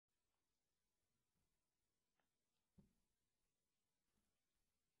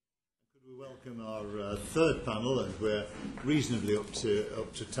We welcome our third panel, and we're reasonably up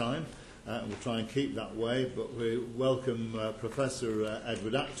to time. We'll try and keep that way, but we welcome Professor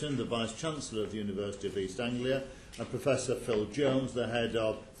Edward Acton, the Vice Chancellor of the University of East Anglia, and Professor Phil Jones, the Head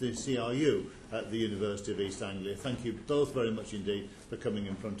of the CRU at the University of East Anglia. Thank you both very much indeed for coming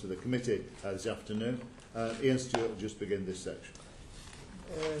in front of the committee this afternoon. Ian Stewart will just begin this section.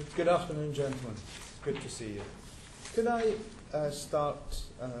 Good afternoon, gentlemen. It's good to see you. Could I start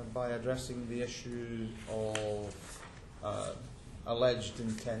by addressing the issue of alleged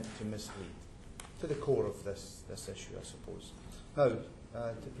intent to mislead, to the core of this issue, I suppose. Now,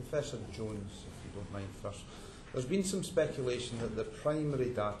 to Professor Jones, if you don't mind first, there's been some speculation that the primary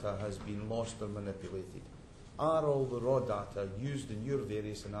data has been lost or manipulated. Are all the raw data used in your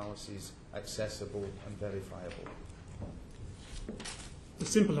various analyses accessible and verifiable? The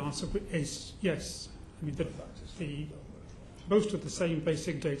simple answer is yes. I mean, most of the same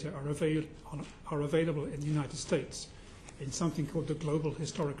basic data are available in the United States in something called the Global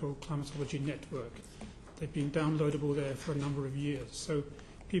Historical Climatology Network. They've been downloadable there for a number of years. So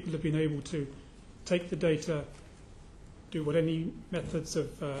people have been able to take the data, do what any methods of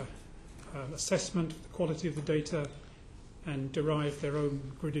assessment of the quality of the data, and derive their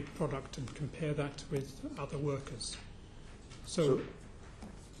own gridded product and compare that with other workers. So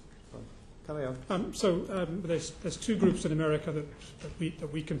carry on. There's two groups in America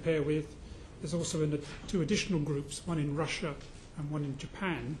that we compare with. There's also two additional groups, one in Russia and one in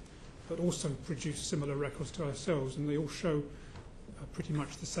Japan, that also produce similar records to ourselves, and they all show pretty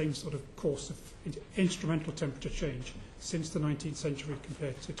much the same sort of course of instrumental temperature change since the 19th century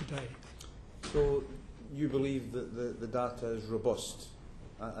compared to today. So you believe that the data is robust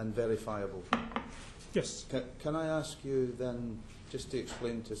and verifiable? Yes. Can I ask you then, just to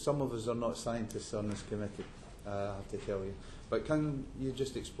explain to some of us are not scientists on this committee, I have to tell you, but can you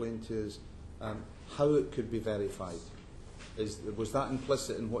just explain to us how it could be verified? Was that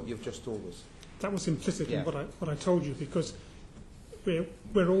implicit in what you've just told us? That was implicit in what I told you, because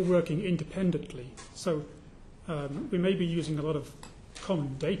we're all working independently. So we may be using a lot of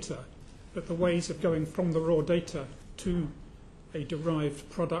common data, but the ways of going from the raw data to a derived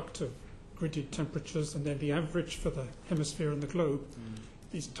product of gridded temperatures and then the average for the hemisphere and the globe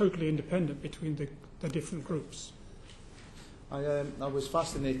is totally independent between the different groups. I was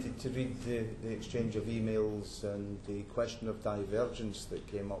fascinated to read the exchange of emails and the question of divergence that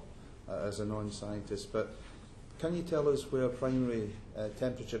came up as a non-scientist, but can you tell us where primary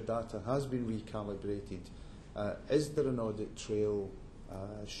temperature data has been recalibrated? Is there an audit trail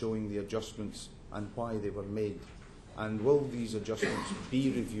showing the adjustments and why they were made? And will these adjustments be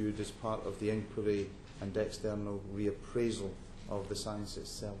reviewed as part of the inquiry and external reappraisal of the science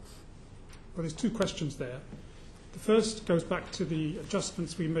itself? Well, there's two questions there. The first goes back to the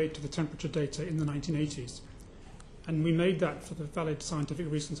adjustments we made to the temperature data in the 1980s. And we made that for the valid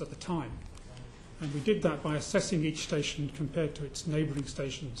scientific reasons at the time. And we did that by assessing each station compared to its neighbouring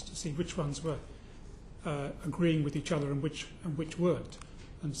stations to see which ones were agreeing with each other and which weren't.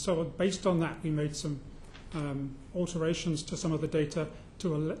 And so based on that, we made some alterations to some of the data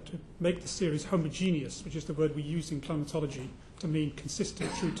to make the series homogeneous, which is the word we use in climatology to mean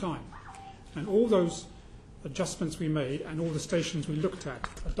consistent through time. And all those adjustments we made and all the stations we looked at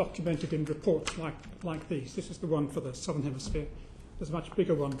are documented in reports like these. This is the one for the southern hemisphere. There's a much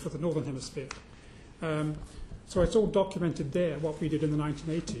bigger one for the northern hemisphere. So it's all documented there, what we did in the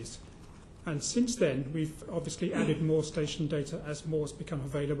 1980s. And since then, we've obviously added more station data as more has become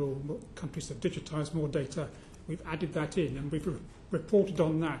available. More countries have digitised more data. We've added that in, and we've reported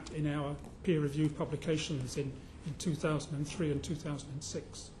on that in our peer-reviewed publications in 2003 and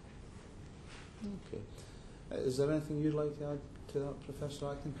 2006. Okay. Is there anything you'd like to add to that, Professor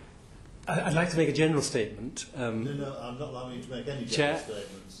Acton? I'd like to make a general statement. No, I'm not allowing you to make any Chair. general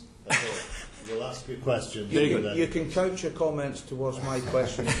statements at all. We'll ask you questions. You can count your comments towards my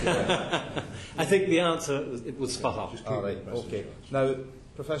questions. I think the answer was spot on. All right, okay. Now,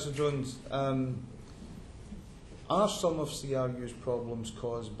 Professor Jones, are some of CRU's problems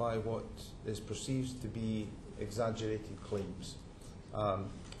caused by what is perceived to be exaggerated claims?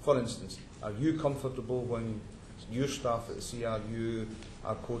 For instance, are you comfortable when your staff at the CRU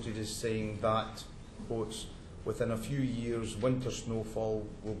are quoted as saying that, quotes, within a few years winter snowfall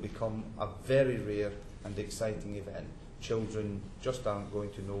will become a very rare and exciting event? Children just aren't going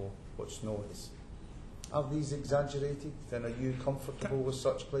to know what snow is. Are these exaggerated? Then are you comfortable with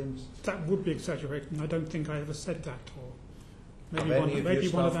such claims? That would be exaggerated, and I don't think I ever said that. Or maybe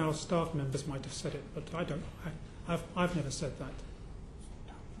one of our staff members might have said it, but I don't. I've never said that.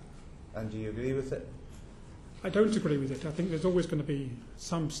 And do you agree with it? I don't agree with it. I think there's always going to be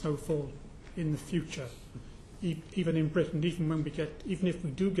some snowfall in the future, even in Britain. Even if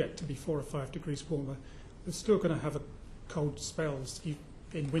we do get to be 4 or 5 degrees warmer, we're still going to have a cold spells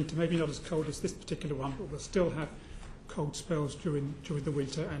in winter. Maybe not as cold as this particular one, but we'll still have cold spells during the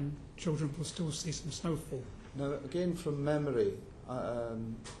winter, and children will still see some snowfall. Now, again, from memory,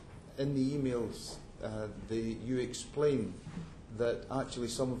 in the emails, you explain that actually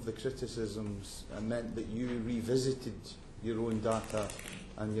some of the criticisms meant that you revisited your own data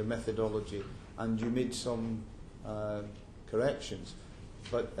and your methodology, and you made some corrections.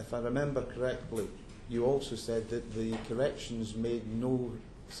 But if I remember correctly, you also said that the corrections made no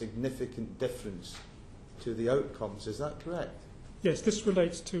significant difference to the outcomes. Is that correct? Yes, this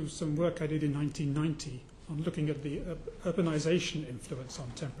relates to some work I did in 1990 on looking at the urbanisation influence on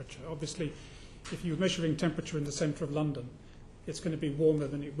temperature. Obviously, if you're measuring temperature in the centre of London, it's going to be warmer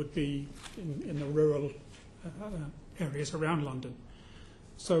than it would be in the rural areas around London.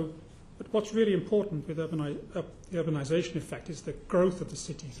 But what's really important with the urbanisation effect is the growth of the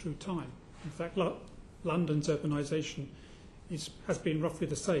city through time. In fact, London's urbanisation has been roughly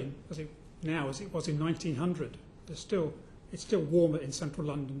the same as it was in 1900. It's still warmer in central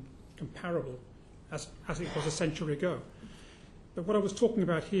London, comparable as it was a century ago. But what I was talking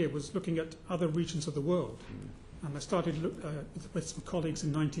about here was looking at other regions of the world. And I started with some colleagues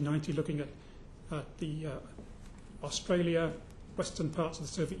in 1990 looking at the Australia, western parts of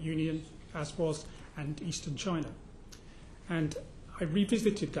the Soviet Union, and eastern China. And I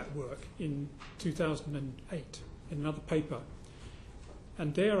revisited that work in 2008 in another paper.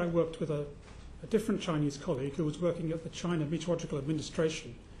 And there I worked with a different Chinese colleague who was working at the China Meteorological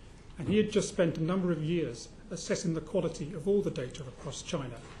Administration. And he had just spent a number of years assessing the quality of all the data across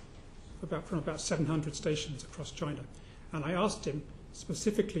China, from about 700 stations across China. And I asked him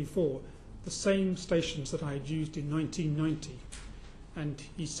specifically for the same stations that I had used in 1990. And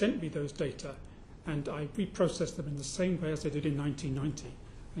he sent me those data, and I reprocessed them in the same way as I did in 1990,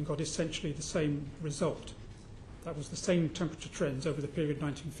 and got essentially the same result. That was the same temperature trends over the period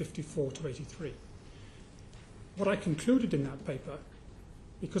 1954 to 83. What I concluded in that paper,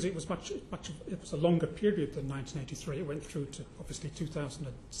 because it was it was a longer period than 1983, it went through to obviously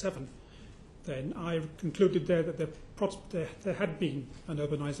 2007, then I concluded there that there had been an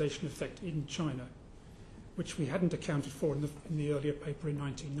urbanisation effect in China, which we hadn't accounted for in the earlier paper in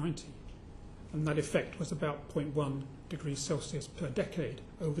 1990. And that effect was about 0.1 degrees Celsius per decade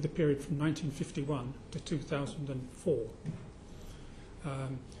over the period from 1951 to 2004.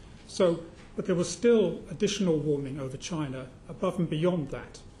 But there was still additional warming over China above and beyond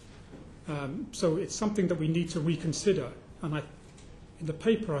that. So it's something that we need to reconsider. And in the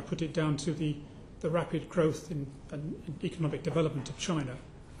paper, I put it down to the rapid growth in economic development of China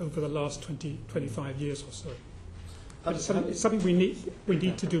over the last 25 years or so. But it's something we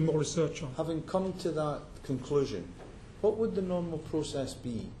need to do more research on. Having come to that conclusion, what would the normal process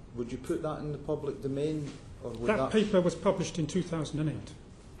be? Would you put that in the public domain? Or would that paper was published in 2008.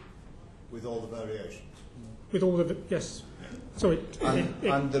 With all the variations? With all the, yes. So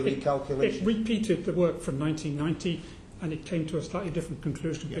and the recalculation? It repeated the work from 1990, and it came to a slightly different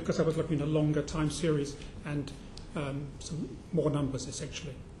conclusion because I was looking at a longer time series and some more numbers,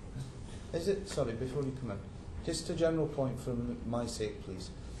 essentially. Is it, sorry, before you come in, just a general point from my sake,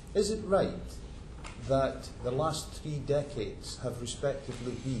 please. Is it right that the last 3 decades have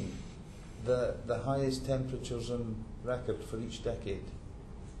respectively been the highest temperatures on record for each decade?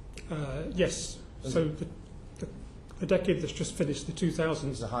 Yes. So the decade that's just finished, the 2000s,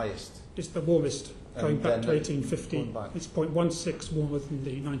 is the highest. Is the warmest, going back to 1850. Back. It's 0.16 warmer than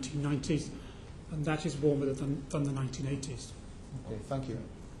the 1990s, and that is warmer than the 1980s. Okay, thank you.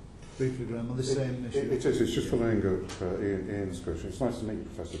 Briefly, Graham, on the same issue. It is. It's just following up Ian's question. It's nice to meet you,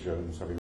 Professor Jones, having